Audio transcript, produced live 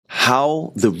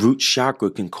how the root chakra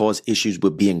can cause issues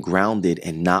with being grounded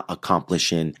and not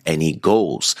accomplishing any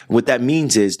goals. What that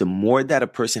means is the more that a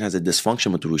person has a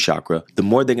dysfunction with the root chakra, the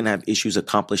more they're going to have issues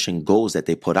accomplishing goals that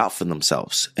they put out for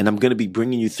themselves. And I'm going to be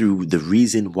bringing you through the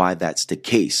reason why that's the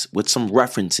case with some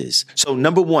references. So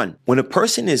number one, when a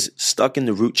person is stuck in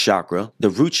the root chakra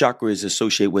is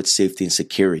associated with safety and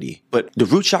security. But the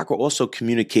root chakra also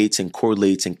communicates and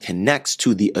correlates and connects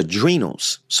to the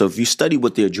adrenals. So if you study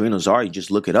what the adrenals are, you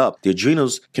just look it up. The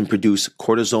adrenals can produce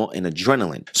cortisol and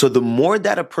adrenaline. So the more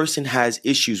that a person has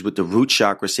issues with the root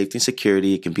chakra, safety and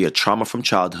security, it can be a trauma from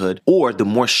childhood, or the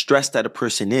more stressed that a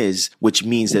person is, which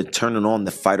means they're turning on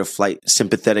the fight or flight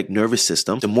sympathetic nervous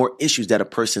system, the more issues that a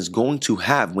person is going to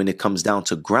have when it comes down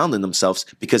to grounding themselves.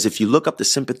 Because if you look up the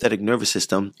sympathetic nervous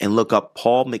system and look up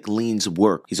Paul MacLean's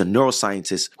work, he's a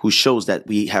neuroscientist who shows that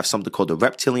we have something called the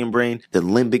reptilian brain, the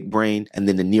limbic brain, and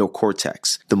then the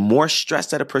neocortex. The more stressed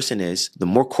that a person is, the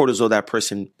more cortisol that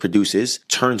person produces,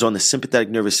 turns on the sympathetic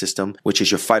nervous system, which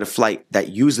is your fight or flight, that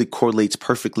usually correlates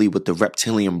perfectly with the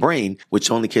reptilian brain,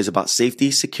 which only cares about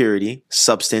safety, security,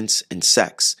 substance, and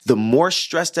sex. The more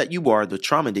stressed that you are, the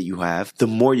trauma that you have, the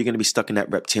more you're going to be stuck in that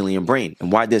reptilian brain.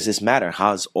 And why does this matter?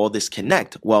 How does all this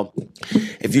connect? Well,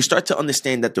 if you start to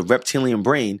understand that the reptilian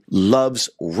brain loves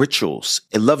rituals,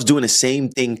 it loves doing the same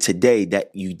thing today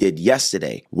that you did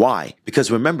yesterday. Why? Because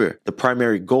remember, the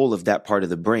primary goal of that part of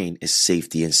the brain is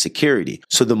safety and security.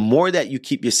 So the more that you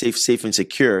keep yourself safe and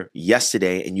secure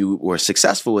yesterday and you were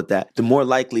successful with that, the more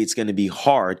likely it's going to be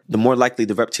hard, the more likely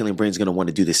the reptilian brain is going to want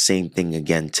to do the same thing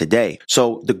again today.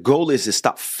 So the goal is to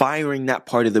stop firing that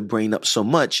part of the brain up so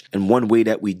much. And one way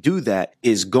that we do that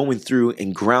is going through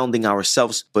and grounding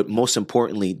ourselves, but most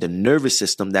importantly, the nervous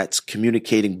system that's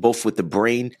communicating both with the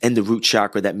brain and the root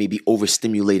chakra that may be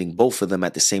overstimulating both of them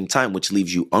at the same time, which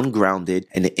leaves you ungrounded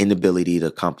and the inability to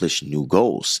accomplish new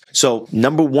goals. So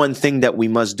number one thing that we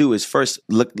must do is first,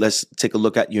 let's take a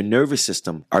look at your nervous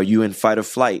system. Are you in fight or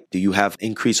flight? Do you have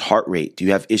increased heart rate? Do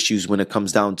you have issues when it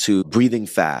comes down to breathing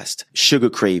fast, sugar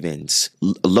cravings,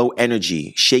 low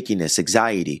energy, shakiness,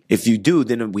 anxiety? If you do,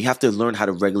 then we have to learn how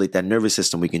to regulate that nervous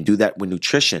system. We can do that with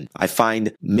nutrition. I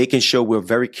find making sure we're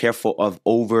very careful of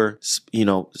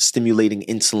stimulating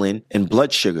insulin and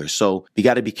blood sugar. So we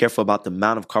got to be careful about the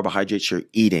amount of carbohydrates you're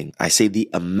eating. I say the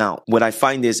amount. What I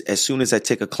find is as soon as I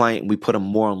take a client and we put them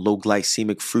more on low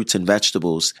glycemic fruits and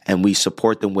vegetables and we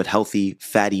support them with healthy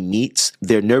fatty meats,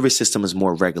 their nervous system is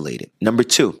more regulated. Number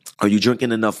two, are you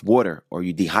drinking enough water or are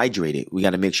you dehydrated? We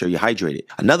got to make sure you're hydrated.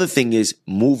 Another thing is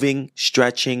moving,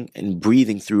 stretching, and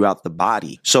breathing throughout the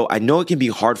body. So I know it can be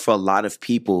hard for a lot of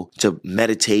people to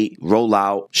meditate, roll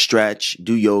out, stretch,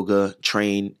 do yoga,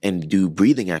 train, and do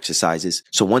breathing exercises.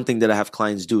 So one thing that I have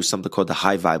clients do is something called the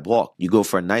high vibe walk. You go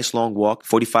for a nice long walk,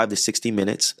 45 to 60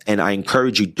 minutes. And I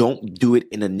encourage you, don't do it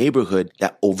in a neighborhood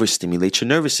that overstimulates your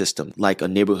nervous system, like a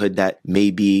neighborhood that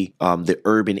may be the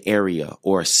urban area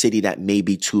or a city that may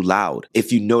be too loud.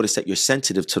 If you notice that you're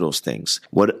sensitive to those things,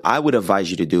 what I would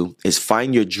advise you to do is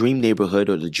find your dream neighborhood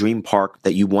or the dream park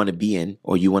that you want to be in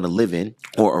or you want to live in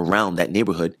or around that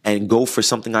neighborhood and go for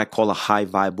something I call a high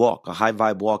vibe walk. A high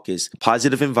vibe walk is a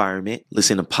positive environment,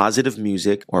 listen to positive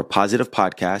music or a positive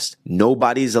podcast.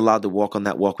 Nobody is allowed to walk on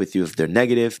that walk with you if they're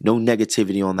negative. No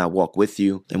negativity on that walk with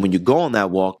you. And when you go on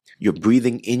that walk, you're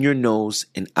breathing in your nose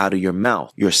and out of your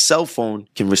mouth. Your cell phone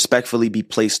can respectfully be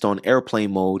placed on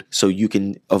airplane mode so you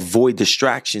can avoid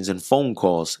distractions and phone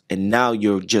calls. And now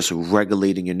you're just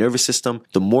regulating your nervous system.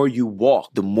 The more you walk,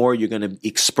 the more you're going to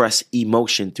express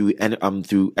emotion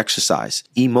through exercise.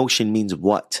 Emotion means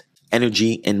what?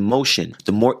 Energy and motion.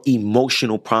 The more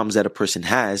emotional problems that a person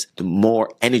has, the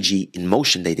more energy and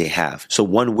motion that they have. So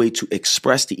one way to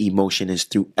express the emotion is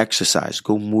through exercise.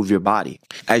 Go move your body.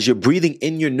 As you're breathing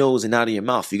in your nose and out of your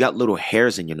mouth, you got little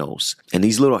hairs in your nose. And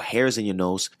these little hairs in your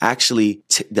nose, actually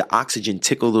the oxygen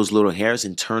tickle those little hairs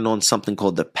and turn on something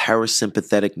called the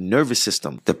parasympathetic nervous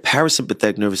system. The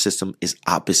parasympathetic nervous system is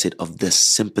opposite of the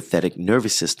sympathetic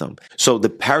nervous system. So the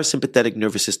parasympathetic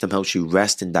nervous system helps you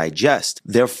rest and digest.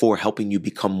 Therefore, helping you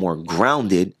become more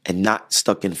grounded and not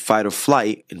stuck in fight or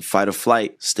flight. In fight or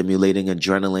flight, stimulating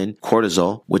adrenaline,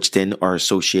 cortisol, which then are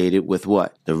associated with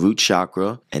what? The root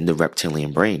chakra and the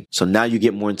reptilian brain. So now you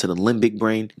get more into the limbic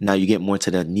brain. Now you get more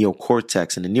into the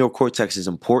neocortex. And the neocortex is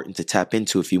important to tap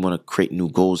into if you want to create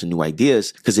new goals and new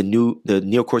ideas, because the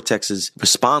neocortex is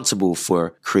responsible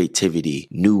for creativity,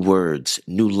 new words,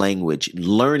 new language,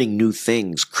 learning new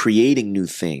things, creating new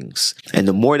things. And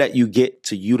the more that you get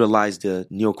to utilize the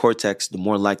neocortex neocortex, the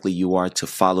more likely you are to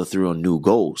follow through on new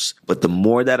goals. But the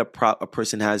more that a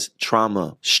person has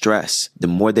trauma, stress, the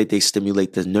more that they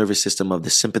stimulate the nervous system of the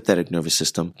sympathetic nervous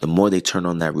system, the more they turn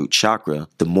on that root chakra,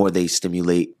 the more they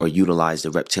stimulate or utilize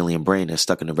the reptilian brain. They're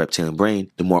stuck in the reptilian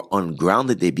brain, the more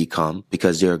ungrounded they become,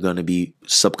 because they're going to be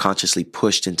subconsciously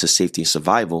pushed into safety and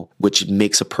survival, which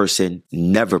makes a person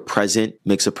never present,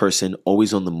 makes a person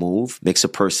always on the move, makes a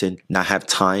person not have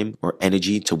time or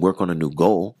energy to work on a new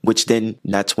goal, which then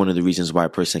that's one of the reasons why a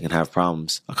person can have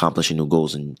problems accomplishing new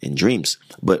goals and dreams.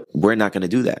 But we're not going to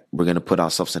do that. We're going to put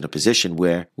ourselves in a position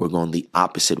where we're going the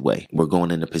opposite way. We're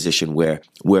going in a position where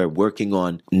we're working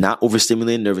on not overstimulating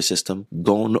the nervous system,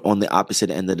 going on the opposite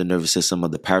end of the nervous system,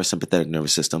 of the parasympathetic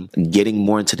nervous system, getting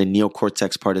more into the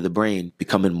neocortex part of the brain,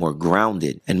 becoming more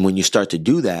grounded. And when you start to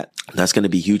do that, that's going to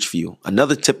be huge for you.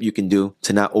 Another tip you can do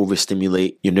to not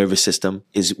overstimulate your nervous system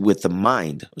is with the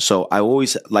mind. So I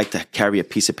always like to carry a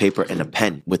piece of paper and a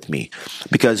pen with me,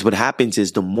 because what happens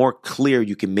is the more clear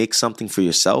you can make something for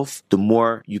yourself, the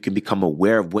more you can become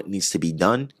aware of what needs to be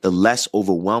done, the less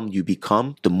overwhelmed you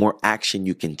become, the more action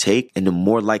you can take, and the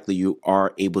more likely you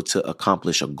are able to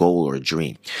accomplish a goal or a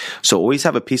dream. So always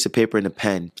have a piece of paper and a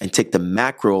pen and take the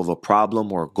macro of a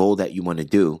problem or a goal that you want to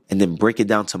do, and then break it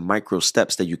down to micro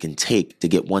steps that you can take to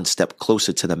get one step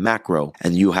closer to the macro,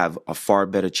 and you have a far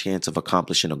better chance of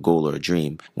accomplishing a goal or a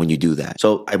dream when you do that.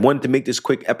 So I wanted to make this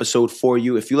quick episode for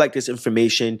you. If you like this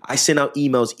information, I send out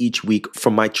emails each week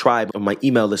from my tribe, on my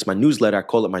email list, my newsletter. I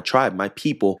call it my tribe, my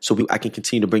people, so I can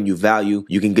continue to bring you value.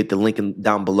 You can get the link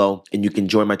down below and you can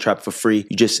join my tribe for free.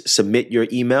 You just submit your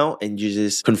email and you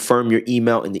just confirm your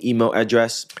email and the email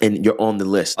address, and you're on the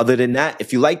list. Other than that,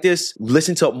 if you like this,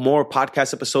 listen to more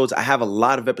podcast episodes. I have a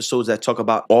lot of episodes that talk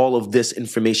about all of this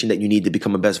information that you need to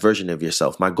become a best version of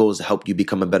yourself. My goal is to help you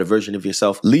become a better version of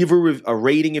yourself. Leave a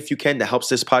rating if you can. That helps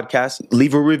this podcast.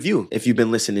 Leave a review if you've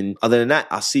been listening. Other than that,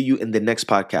 I'll see you in the next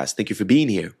podcast. Thank you for being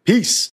here. Peace.